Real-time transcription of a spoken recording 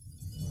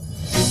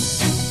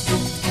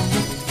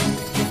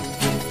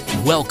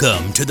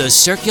Welcome to the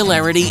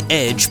CIRCULARITY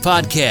EDGE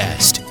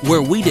Podcast,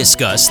 where we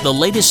discuss the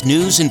latest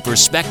news and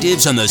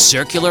perspectives on the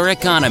circular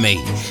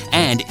economy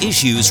and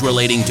issues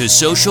relating to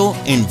social,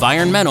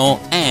 environmental,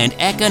 and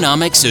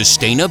economic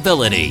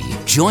sustainability.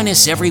 Join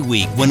us every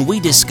week when we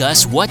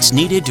discuss what's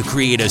needed to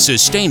create a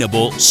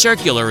sustainable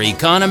circular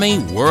economy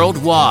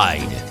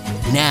worldwide.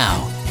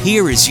 Now,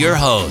 here is your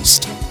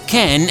host,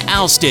 Ken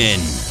Alston.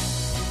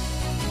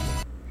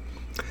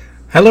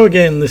 Hello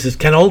again, this is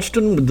Ken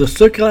Alston with the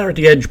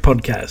CIRCULARITY EDGE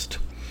Podcast.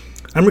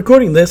 I'm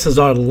recording this as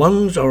our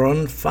lungs are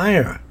on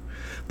fire.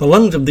 The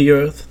lungs of the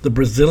earth, the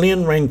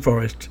Brazilian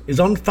rainforest,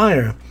 is on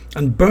fire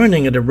and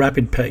burning at a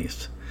rapid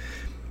pace.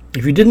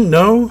 If you didn't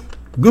know,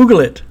 Google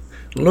it.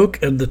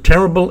 Look at the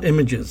terrible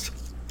images.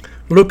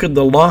 Look at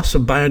the loss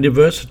of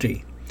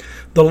biodiversity,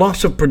 the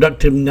loss of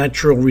productive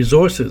natural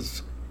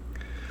resources,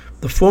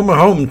 the former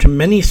home to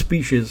many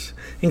species,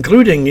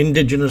 including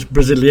indigenous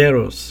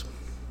Brasileiros.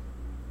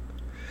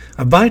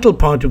 A vital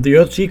part of the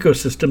Earth's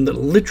ecosystem that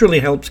literally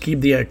helps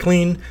keep the air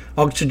clean,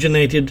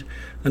 oxygenated,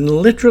 and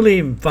literally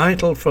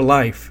vital for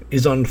life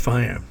is on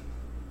fire.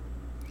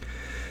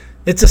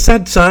 It's a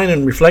sad sign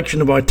and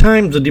reflection of our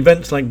times that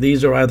events like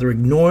these are either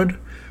ignored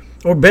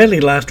or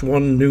barely last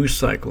one news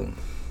cycle.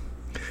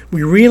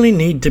 We really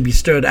need to be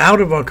stirred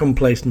out of our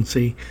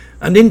complacency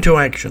and into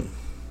action.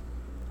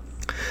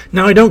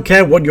 Now, I don't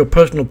care what your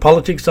personal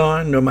politics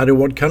are, no matter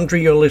what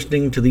country you're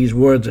listening to these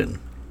words in.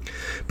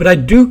 But I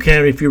do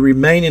care if you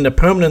remain in a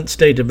permanent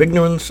state of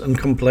ignorance and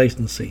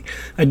complacency.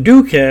 I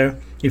do care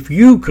if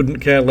you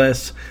couldn't care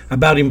less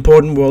about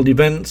important world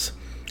events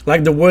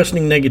like the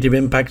worsening negative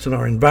impacts on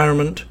our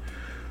environment,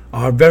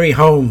 our very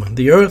home,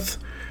 the earth,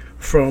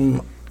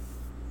 from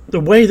the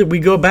way that we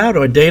go about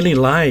our daily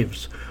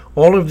lives.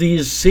 All of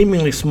these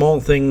seemingly small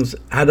things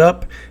add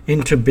up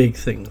into big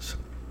things.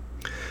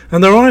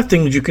 And there are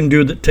things you can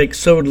do that take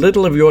so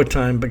little of your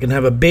time but can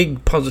have a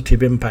big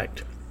positive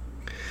impact.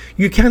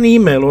 You can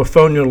email or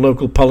phone your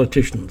local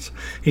politicians.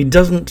 It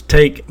doesn't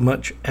take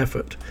much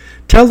effort.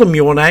 Tell them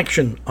you want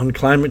action on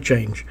climate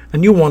change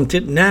and you want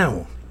it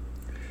now.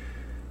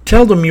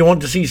 Tell them you want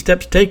to see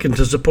steps taken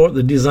to support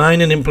the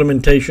design and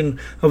implementation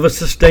of a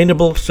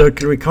sustainable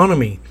circular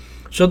economy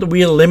so that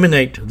we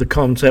eliminate the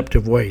concept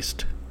of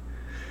waste.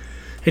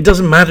 It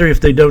doesn't matter if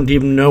they don't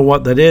even know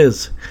what that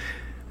is.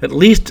 At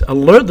least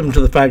alert them to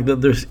the fact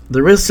that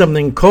there is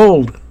something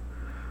called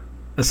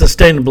a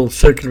sustainable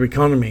circular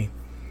economy,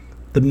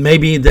 that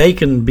maybe they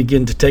can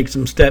begin to take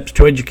some steps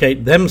to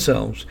educate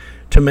themselves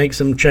to make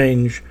some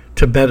change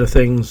to better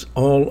things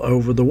all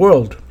over the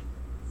world.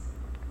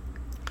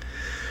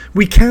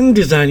 We can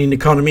design an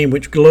economy in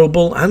which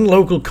global and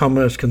local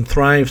commerce can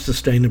thrive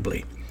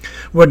sustainably,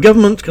 where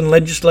governments can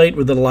legislate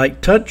with a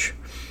light touch,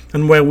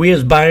 and where we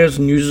as buyers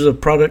and users of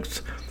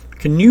products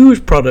can use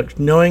products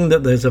knowing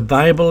that there's a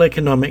viable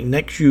economic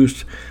next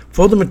use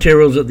for the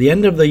materials at the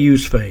end of their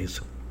use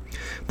phase,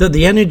 that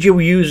the energy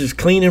we use is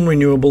clean and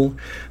renewable,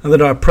 and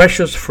that our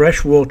precious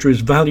fresh water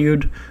is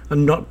valued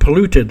and not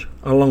polluted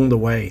along the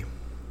way.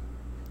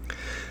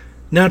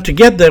 Now, to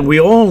get there, we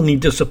all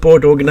need to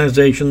support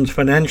organizations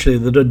financially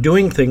that are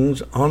doing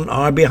things on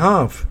our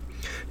behalf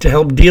to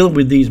help deal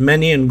with these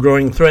many and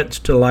growing threats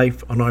to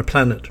life on our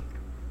planet.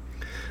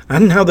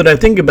 And now that I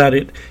think about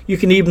it, you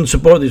can even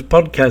support this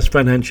podcast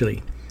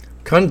financially.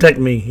 Contact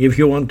me if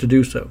you want to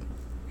do so.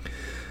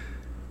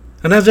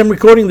 And as I'm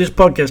recording this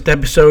podcast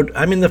episode,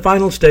 I'm in the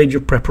final stage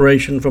of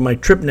preparation for my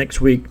trip next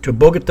week to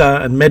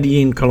Bogota and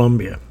Medellin,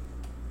 Colombia.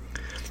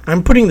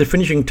 I'm putting the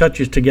finishing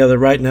touches together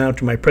right now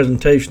to my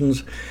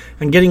presentations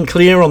and getting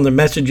clear on the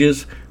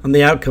messages and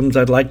the outcomes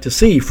I'd like to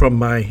see from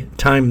my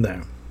time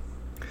there.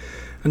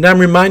 And I'm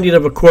reminded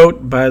of a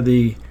quote by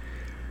the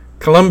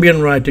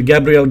Colombian writer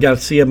Gabriel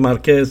Garcia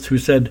Marquez, who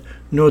said,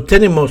 "No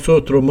tenemos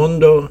otro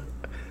mundo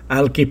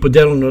al que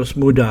podernos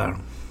mudar."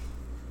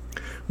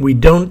 We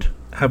don't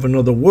have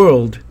another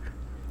world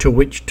to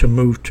which to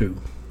move to.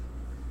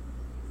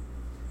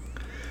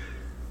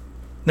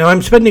 Now,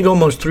 I'm spending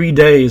almost 3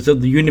 days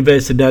at the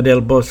Universidad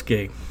del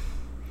Bosque.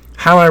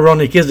 How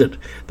ironic is it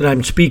that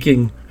I'm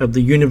speaking of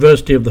the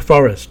University of the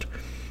Forest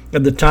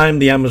at the time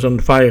the Amazon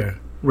fire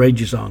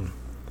rages on?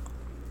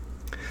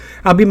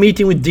 I'll be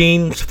meeting with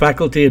deans,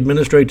 faculty,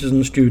 administrators,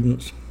 and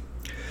students,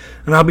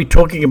 and I'll be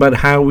talking about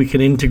how we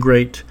can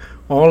integrate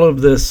all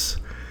of this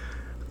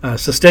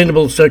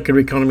sustainable circular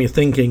economy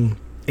thinking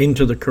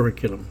into the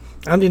curriculum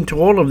and into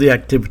all of the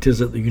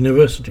activities at the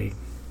university.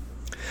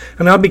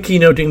 And I'll be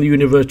keynoting the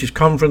university's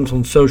conference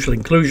on social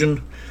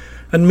inclusion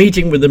and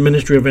meeting with the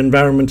Ministry of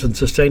Environment and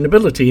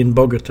Sustainability in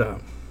Bogota.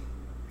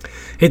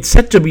 It's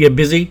set to be a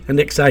busy and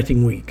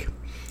exciting week,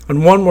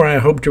 and one where I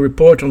hope to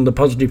report on the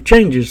positive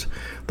changes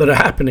that are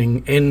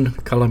happening in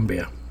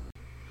Colombia.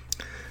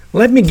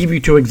 Let me give you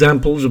 2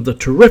 examples of the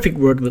terrific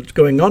work that's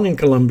going on in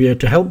Colombia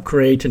to help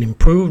create an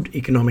improved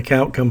economic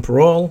outcome for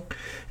all,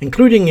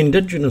 including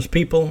indigenous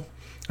people,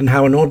 and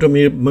how an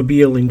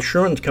automobile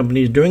insurance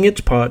company is doing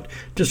its part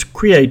to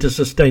create a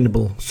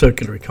sustainable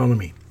circular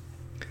economy.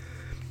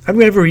 Have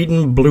you ever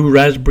eaten blue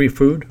raspberry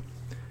food?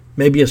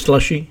 Maybe a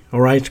slushie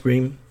or ice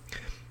cream?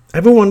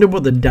 Ever wondered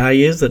what the dye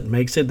is that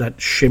makes it that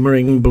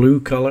shimmering blue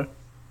color?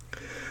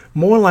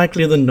 More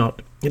likely than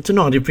not, it's an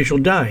artificial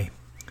dye,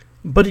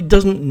 but it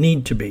doesn't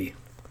need to be.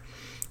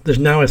 There's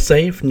now a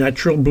safe,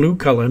 natural blue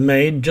color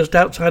made just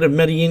outside of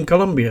Medellin,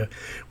 Colombia,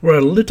 where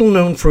a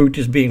little-known fruit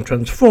is being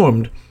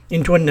transformed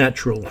into a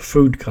natural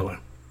food color.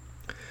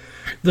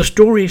 The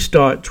story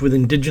starts with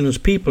indigenous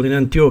people in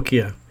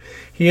Antioquia.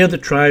 Here the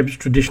tribes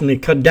traditionally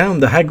cut down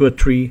the hagua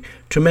tree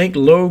to make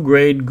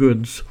low-grade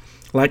goods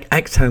like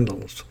axe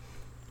handles.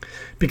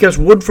 Because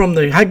wood from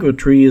the hagua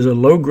tree is a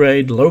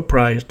low-grade,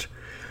 low-priced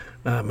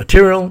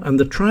material, and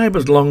the tribe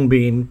has long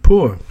been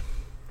poor.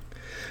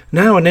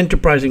 Now an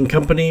enterprising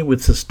company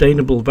with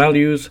sustainable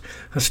values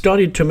has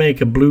started to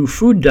make a blue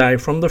food dye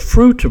from the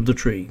fruit of the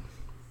tree.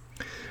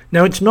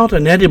 Now it's not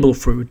an edible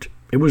fruit,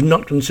 it was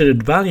not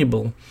considered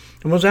valuable,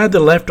 and was either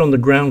left on the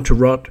ground to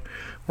rot,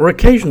 or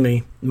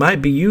occasionally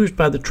might be used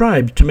by the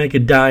tribes to make a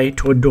dye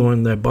to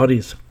adorn their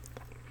bodies.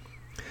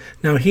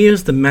 Now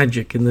here's the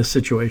magic in this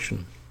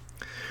situation.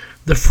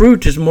 The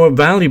fruit is more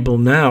valuable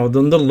now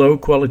than the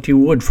low-quality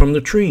wood from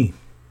the tree.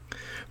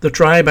 The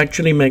tribe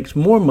actually makes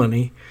more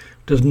money,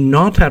 does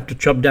not have to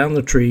chop down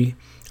the tree,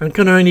 and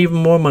can earn even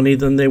more money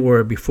than they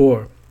were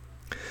before.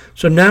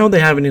 So now they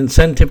have an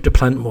incentive to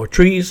plant more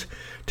trees,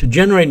 to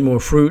generate more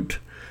fruit,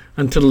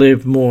 and to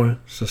live more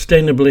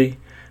sustainably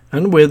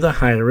and with a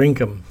higher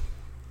income.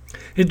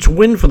 It's a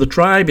win for the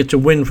tribe, it's a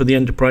win for the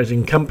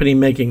enterprising company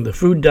making the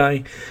food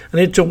dye,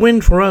 and it's a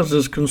win for us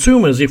as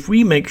consumers if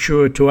we make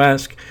sure to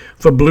ask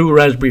for blue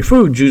raspberry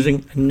foods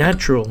using a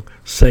natural,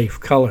 safe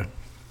color.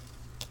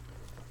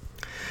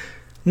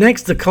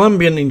 Next, the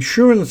Colombian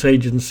insurance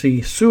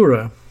agency,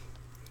 SURA,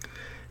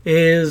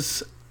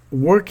 is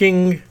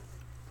working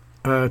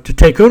to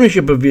take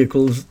ownership of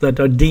vehicles that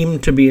are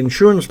deemed to be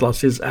insurance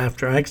losses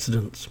after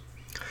accidents.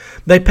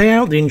 They pay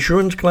out the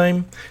insurance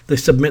claim, they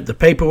submit the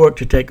paperwork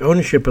to take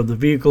ownership of the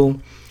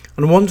vehicle,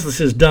 and once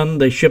this is done,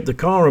 they ship the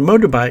car or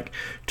motorbike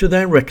to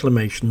their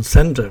reclamation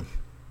center.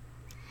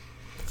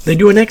 They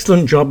do an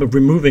excellent job of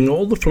removing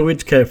all the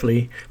fluids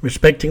carefully,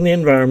 respecting the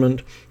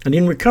environment, and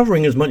in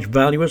recovering as much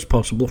value as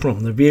possible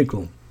from the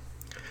vehicle.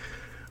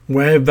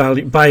 Where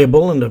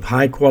viable and of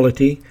high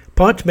quality,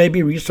 parts may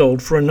be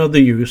resold for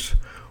another use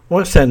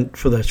or sent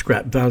for their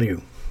scrap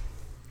value.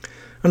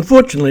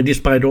 Unfortunately,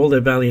 despite all their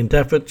valiant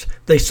efforts,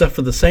 they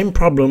suffer the same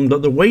problem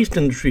that the waste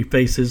industry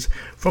faces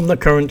from the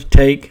current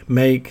take,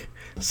 make,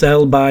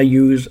 sell, buy,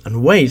 use,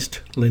 and waste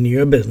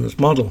linear business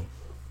model.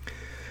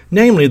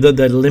 Namely, that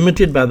they're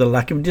limited by the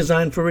lack of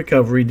design for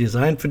recovery,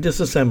 design for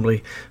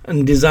disassembly,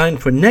 and design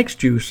for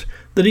next use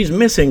that is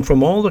missing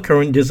from all the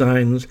current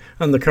designs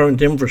and the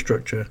current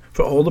infrastructure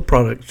for all the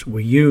products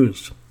we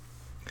use.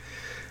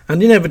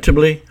 And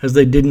inevitably, as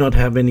they did not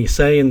have any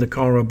say in the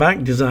car or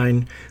bike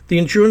design, the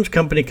insurance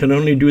company can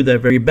only do their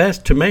very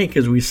best to make,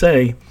 as we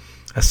say,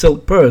 a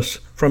silk purse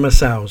from a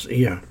sow's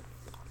ear.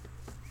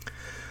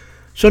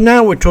 So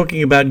now we're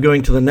talking about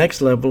going to the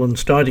next level and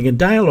starting a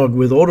dialogue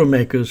with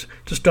automakers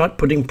to start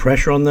putting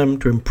pressure on them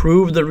to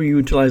improve the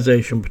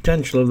reutilization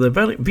potential of their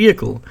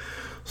vehicle,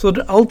 so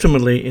that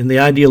ultimately, in the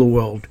ideal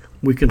world,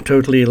 we can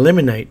totally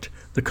eliminate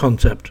the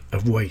concept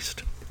of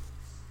waste.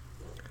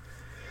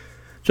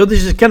 So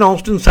this is Ken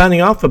Alston signing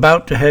off,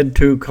 about to head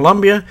to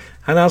Colombia,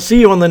 and I'll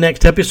see you on the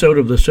next episode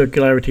of the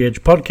Circularity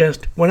Edge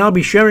Podcast, when I'll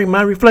be sharing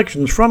my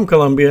reflections from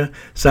Colombia,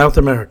 South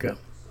America.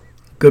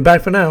 Goodbye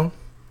for now.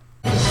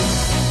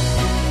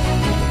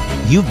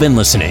 You've been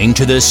listening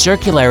to the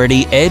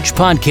Circularity Edge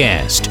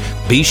Podcast.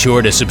 Be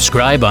sure to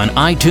subscribe on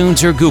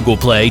iTunes or Google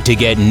Play to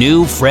get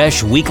new,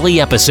 fresh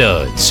weekly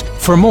episodes.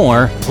 For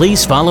more,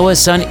 please follow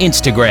us on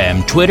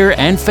Instagram, Twitter,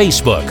 and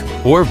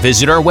Facebook, or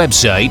visit our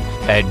website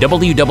at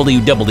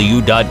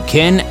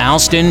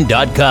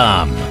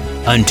www.kenalston.com.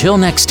 Until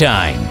next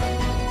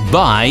time,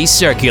 buy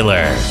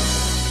circular.